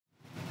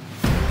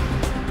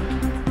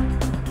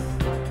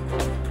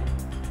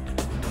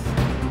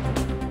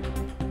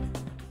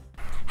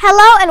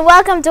Hello and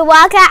welcome to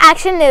Wildcat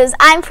Action News.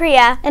 I'm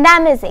Priya. And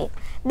I'm Izzy.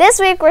 This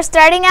week we're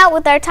starting out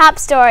with our top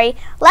story.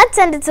 Let's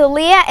send it to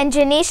Leah and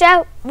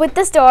Janisha with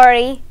the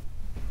story.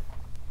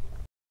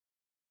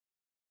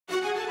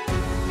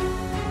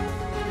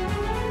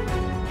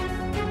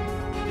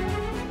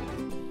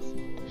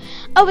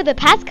 Over the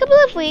past couple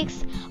of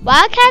weeks,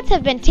 Wildcats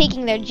have been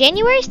taking their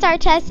January STAR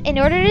tests in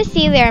order to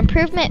see their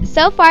improvement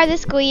so far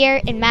this school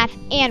year in math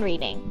and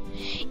reading.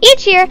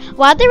 Each year,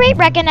 Wilder-Waite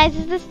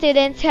recognizes the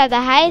students who have the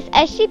highest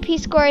SGP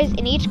scores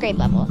in each grade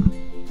level.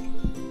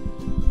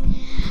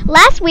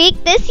 Last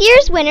week, this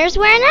year's winners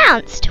were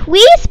announced.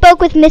 We spoke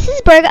with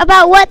Mrs. Berg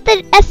about what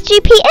the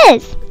SGP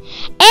is,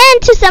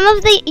 and to some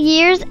of the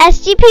year's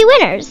SGP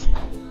winners.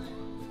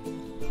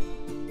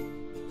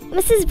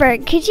 Mrs.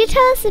 Berg, could you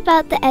tell us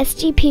about the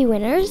SGP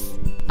winners?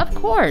 Of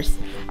course.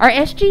 Our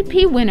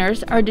SGP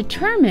winners are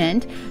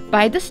determined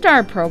by the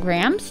STAR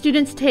program.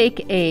 Students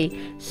take a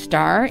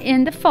STAR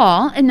in the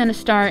fall and then a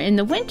STAR in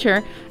the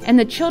winter, and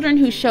the children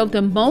who show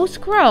the most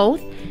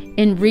growth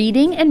in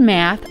reading and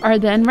math are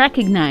then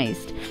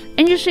recognized.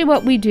 And usually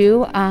what we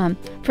do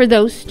for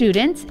those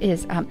students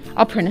is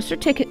I'll print a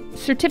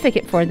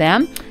certificate for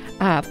them.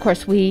 Of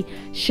course, we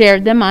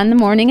shared them on the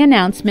morning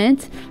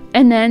announcements,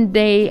 and then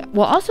they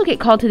will also get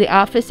called to the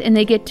office, and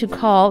they get to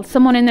call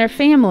someone in their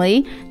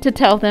family to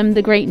tell them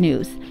the great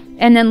news.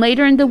 And then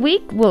later in the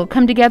week, we'll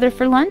come together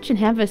for lunch and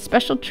have a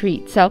special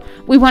treat. So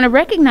we want to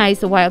recognize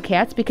the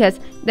Wildcats because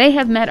they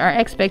have met our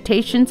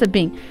expectations of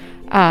being,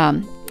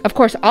 of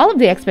course, all of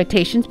the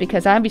expectations,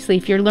 because obviously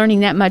if you're learning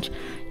that much,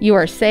 you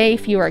are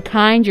safe, you are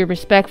kind, you're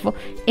respectful,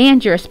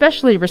 and you're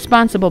especially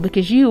responsible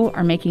because you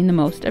are making the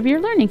most of your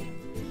learning.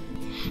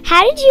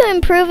 How did you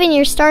improve in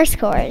your STAR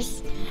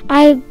scores?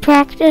 I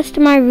practiced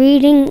my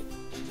reading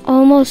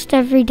almost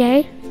every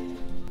day.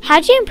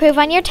 How did you improve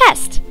on your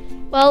test?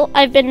 Well,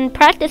 I've been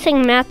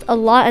practicing math a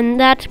lot, and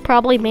that's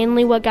probably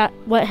mainly what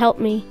helped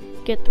me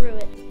get through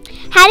it.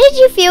 How did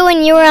you feel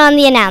when you were on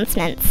the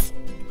announcements?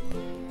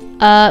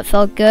 It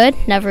felt good,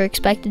 never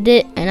expected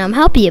it, and I'm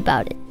happy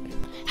about it.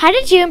 How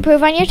did you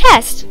improve on your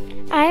test?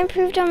 I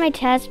improved on my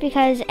test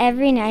because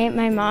every night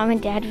my mom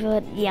and dad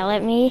would yell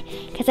at me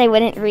because I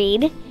wouldn't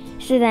read.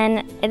 So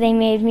then they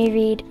made me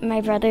read my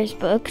brother's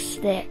books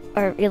that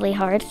are really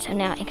hard, so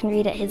now I can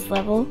read at his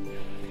level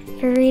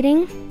for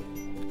reading.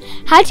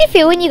 How did you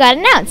feel when you got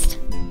announced?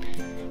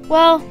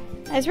 Well,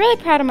 I was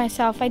really proud of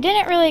myself. I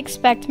didn't really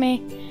expect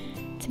me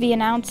to be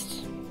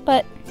announced,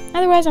 but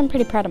otherwise I'm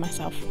pretty proud of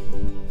myself.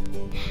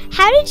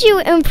 How did you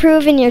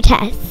improve in your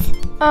tests?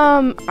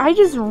 I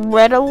just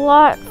read a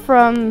lot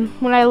from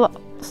when I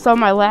saw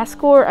my last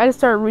score. I just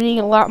started reading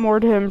a lot more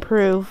to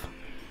improve.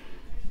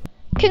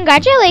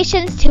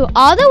 Congratulations to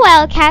all the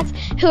Wildcats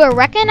who are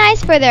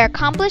recognized for their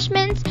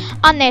accomplishments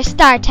on their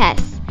STAR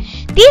tests.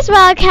 These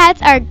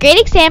Wildcats are a great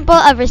example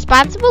of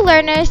responsible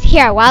learners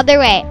here at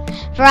Wilder-Waite.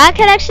 For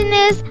Wildcat Action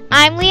News,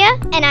 I'm Leah.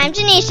 And I'm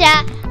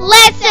Janisha.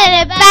 Let's send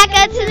it back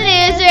up to the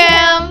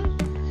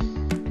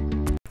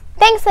newsroom.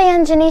 Thanks, Leah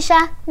and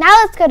Janisha. Now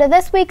let's go to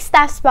this week's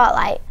Staff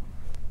Spotlight.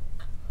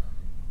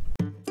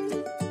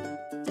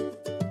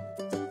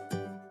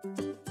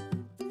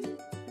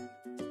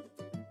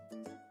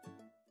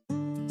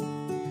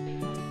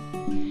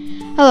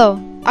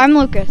 Hello, I'm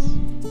Lucas.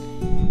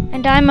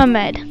 And I'm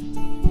Ahmed.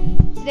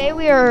 Today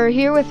we are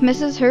here with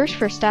Mrs. Hirsch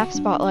for Staff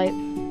Spotlight.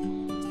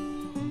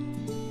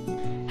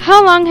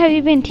 How long have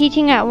you been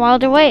teaching at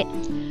Wilder-Waite?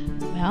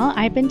 Well,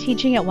 I've been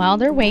teaching at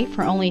Wilder-Waite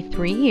for only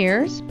 3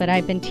 years, but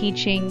I've been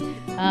teaching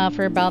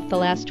for about the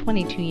last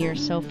 22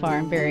 years so far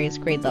in various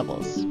grade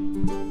levels.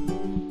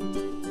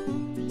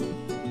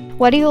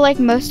 What do you like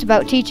most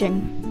about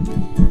teaching?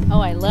 Oh,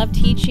 I love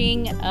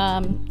teaching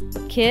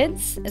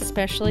kids,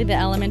 especially the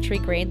elementary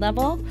grade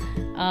level.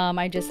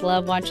 I just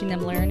love watching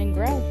them learn and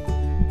grow.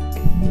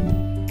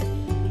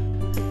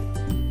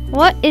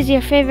 What is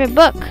your favorite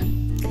book?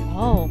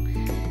 Oh,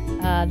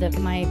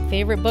 my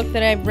favorite book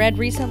that I've read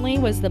recently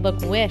was the book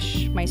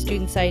Wish. My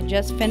students, I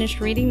just finished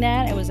reading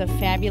that. It was a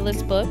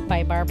fabulous book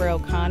by Barbara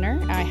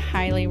O'Connor. I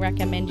highly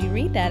recommend you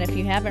read that if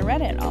you haven't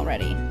read it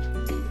already.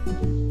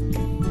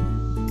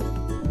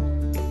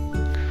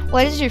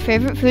 What is your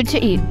favorite food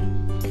to eat?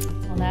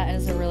 Well, that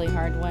is a really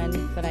hard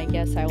one, but I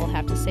guess I will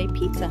have to say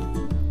pizza.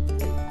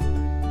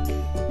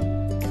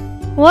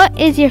 What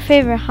is your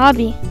favorite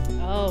hobby?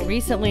 Oh,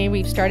 recently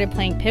we've started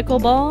playing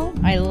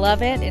pickleball. I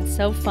love it. It's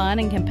so fun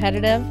and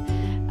competitive.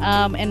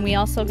 And we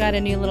also got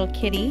a new little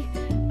kitty.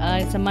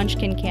 It's a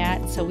munchkin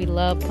cat, so we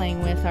love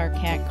playing with our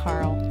cat,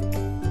 Carl.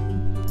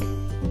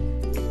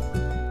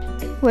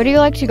 Where do you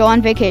like to go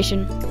on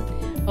vacation?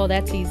 Oh,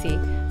 that's easy.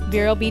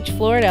 Vero Beach,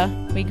 Florida.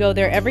 We go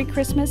there every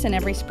Christmas and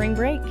every spring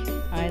break.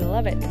 I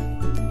love it.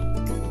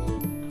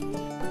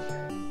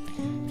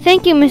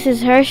 Thank you,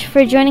 Mrs. Hirsch,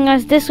 for joining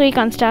us this week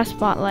on Staff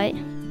Spotlight.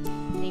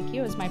 Thank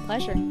you. It was my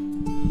pleasure.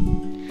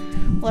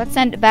 Let's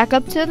send it back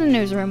up to the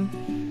newsroom.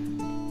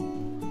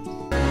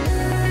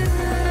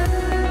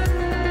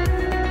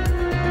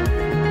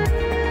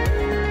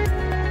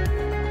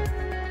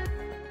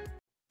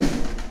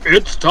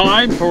 It's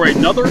time for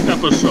another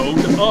episode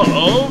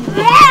of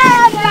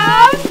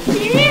Random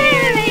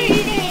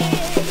Cheerleading!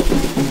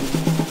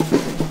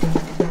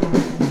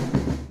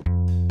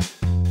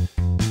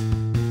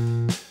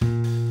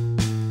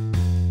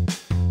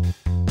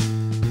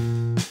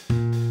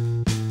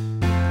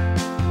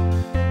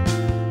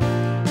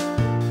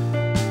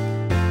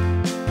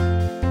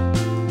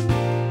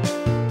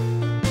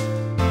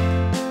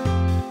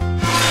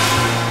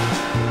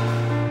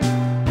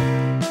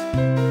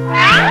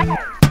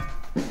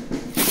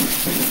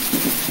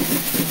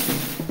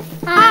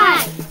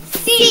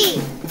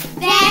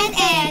 Then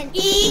and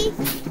E.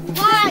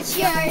 Watch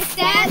your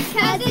steps,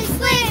 'cause it's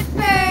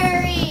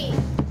slippery.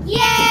 Yay!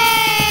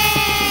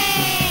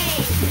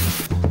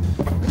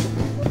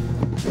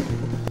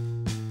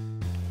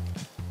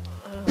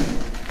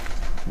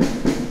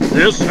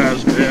 This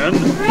has been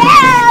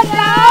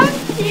Random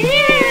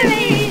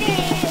Cheerleading!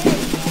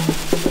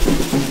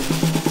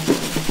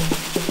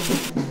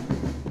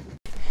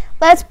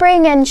 Let's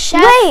bring in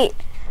Chef. Wait!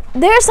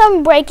 There's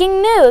some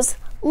breaking news.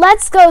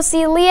 Let's go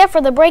see Leah for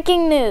the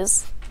breaking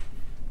news.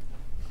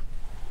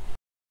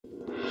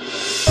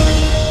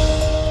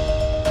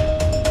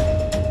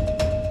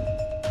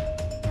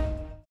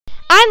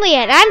 I'm Leah,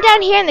 and I'm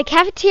down here in the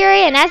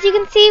cafeteria, and as you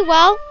can see,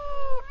 well,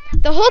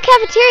 the whole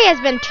cafeteria has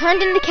been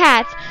turned into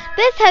cats.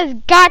 This has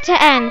got to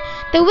end.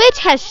 The witch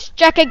has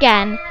struck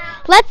again.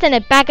 Let's send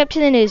it back up to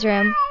the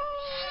newsroom.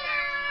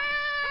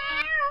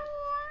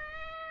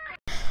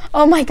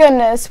 Oh my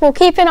goodness, we'll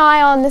keep an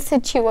eye on the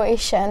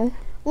situation.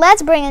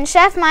 Let's bring in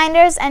Chef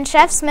Minders and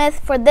Chef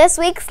Smith for this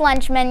week's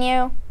lunch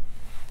menu.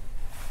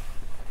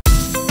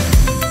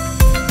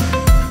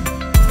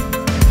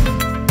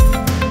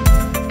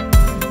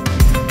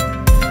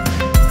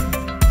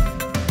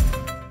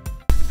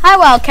 Hi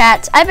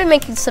Wildcats, I've been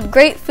making some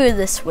great food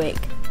this week,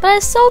 but I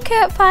still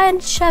can't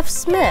find Chef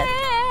Smith.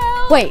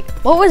 Wait,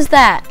 what was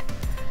that?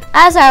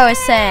 As I was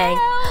saying,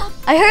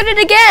 I heard it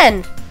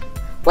again!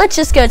 Let's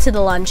just go to the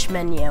lunch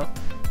menu.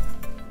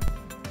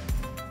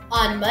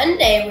 On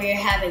Monday, we are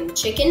having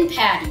chicken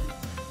patty.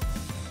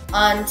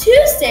 On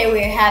Tuesday,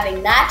 we are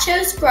having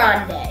nachos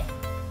grande.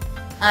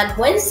 On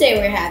Wednesday,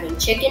 we're having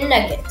chicken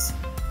nuggets.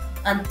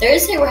 On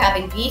Thursday, we're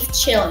having beef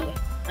chili.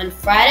 On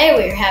Friday,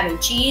 we are having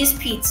cheese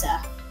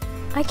pizza.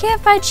 I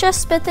can't find Chef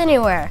Smith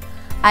anywhere.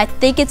 I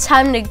think it's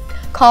time to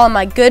call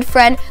my good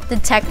friend,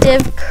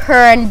 Detective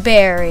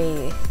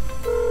Kernberry.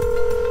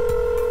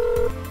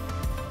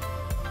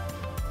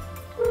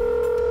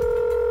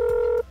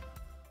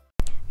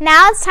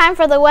 Now it's time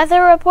for the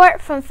weather report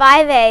from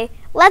 5A.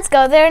 Let's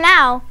go there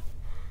now.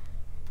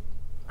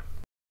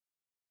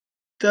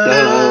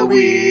 The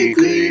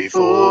weekly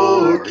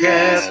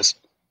forecast.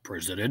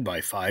 presented by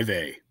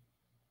 5A.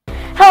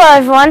 Hello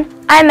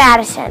everyone, I'm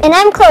Madison. And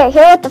I'm Claire,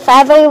 here with the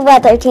 5A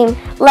weather team.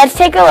 Let's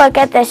take a look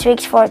at this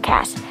week's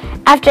forecast.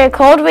 After a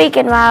cold week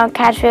in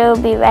Wildcat, we will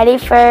be ready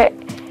for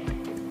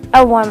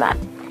a warm-up.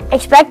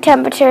 Expect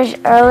temperatures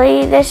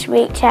early this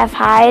week to have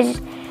highs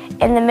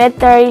in the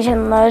mid-30s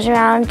and lows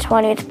around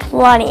 20 with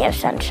plenty of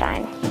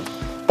sunshine.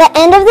 The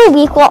end of the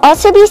week will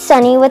also be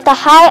sunny with a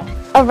high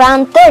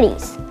around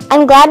 30s.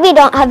 I'm glad we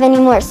don't have any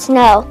more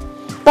snow,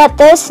 but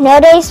those snow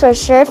days were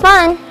sure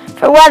fun.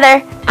 For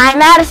weather, I'm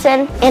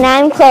Madison. And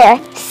I'm Claire.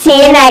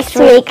 See you next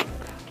week.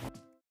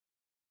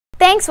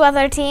 Thanks,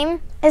 weather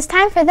team. It's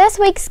time for this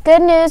week's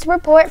good news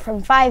report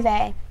from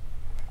 5A.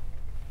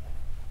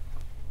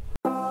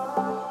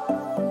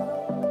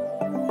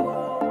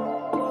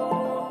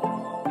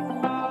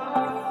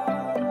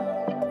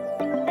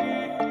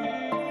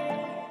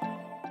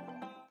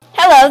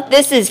 Hello,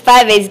 this is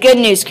 5A's Good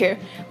News Crew.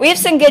 We have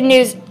some good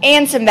news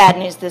and some bad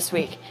news this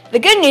week. The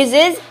good news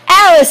is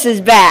Alice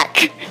is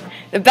back.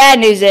 The bad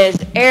news is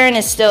Erin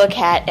is still a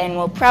cat and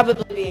will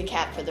probably be a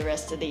cat for the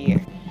rest of the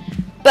year.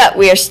 But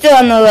we are still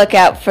on the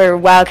lookout for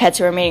Wildcats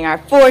who are meeting our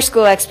 4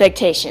 school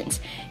expectations: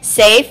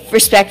 safe,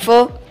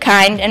 respectful,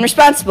 kind, and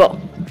responsible.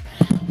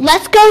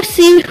 Let's go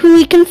see who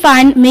we can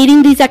find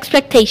meeting these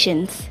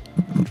expectations.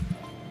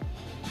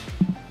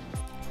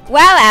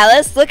 Wow,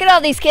 Alice, look at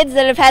all these kids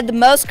that have had the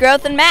most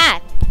growth in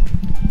math.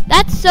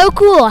 That's so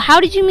cool. How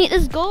did you meet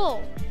this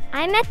goal?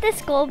 I met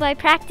this goal by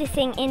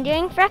practicing and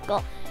doing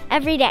Freckle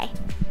every day.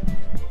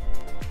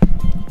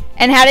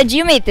 And how did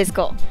you meet this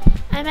goal?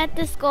 I met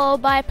this goal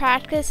by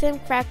practicing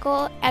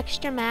Freckle,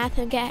 extra math,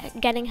 and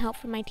getting help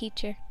from my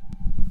teacher.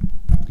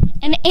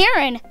 And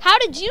Erin, how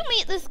did you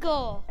meet this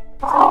goal?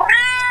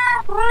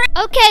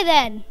 Okay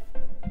then.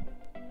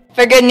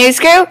 For Good News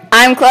Crew,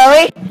 I'm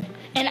Chloe.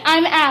 And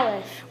I'm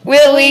Alice.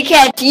 Will we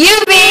catch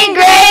you being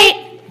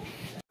great?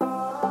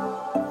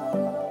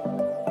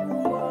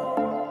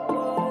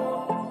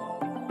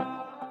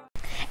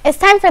 It's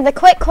time for the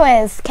quick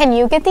quiz. Can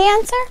you get the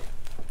answer?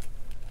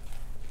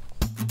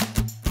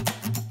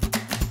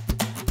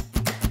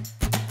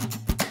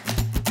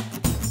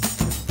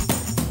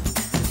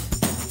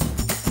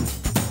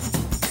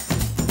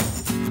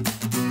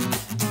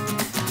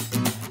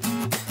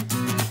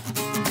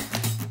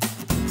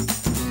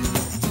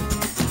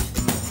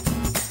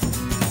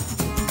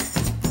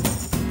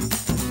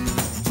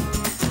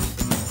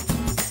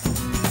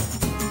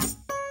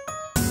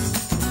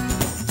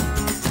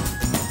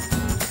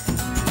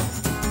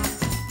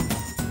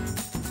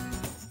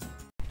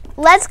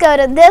 Let's go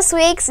to this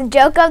week's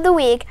Joke of the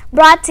Week,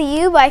 brought to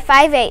you by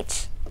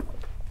 5H.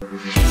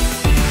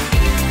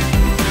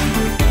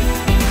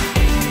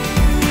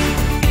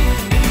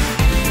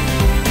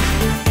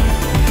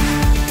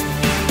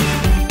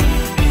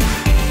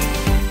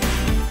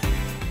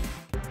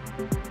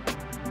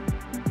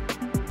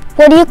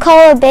 What do you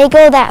call a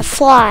bagel that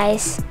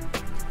flies?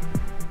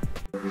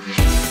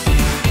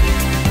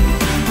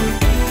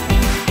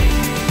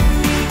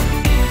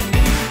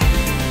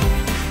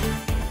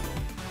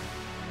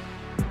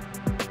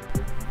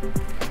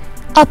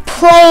 A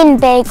plain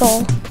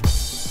bagel.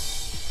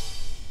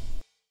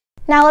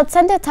 Now let's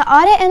send it to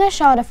Audit and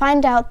Ashaw to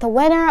find out the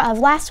winner of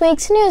last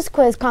week's news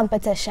quiz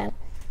competition.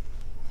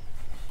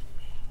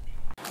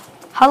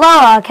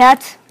 Hello,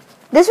 Wildcats.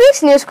 This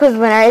week's news quiz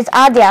winner is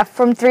Adia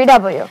from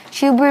 3W.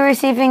 She'll be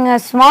receiving a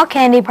small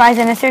candy prize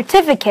and a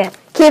certificate.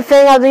 Keep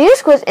filling out the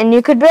news quiz and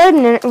you could be a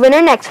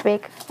winner next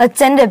week. Let's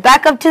send it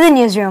back up to the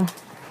newsroom.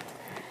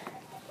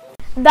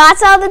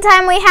 That's all the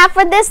time we have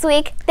for this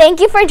week. Thank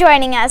you for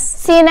joining us.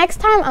 See you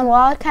next time on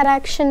Wildcat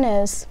Action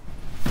News.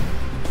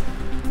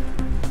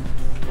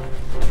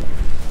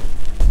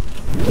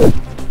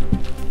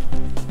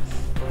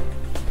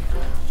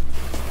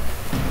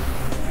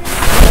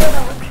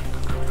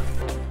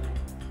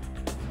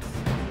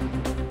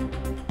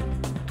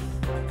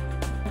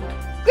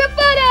 Group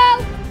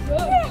photo!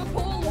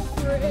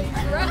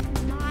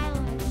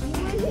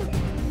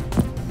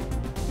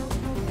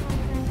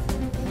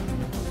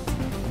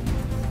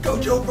 Go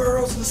Joe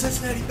Burrows and the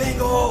Cincinnati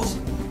Bengals!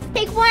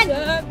 Take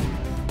one!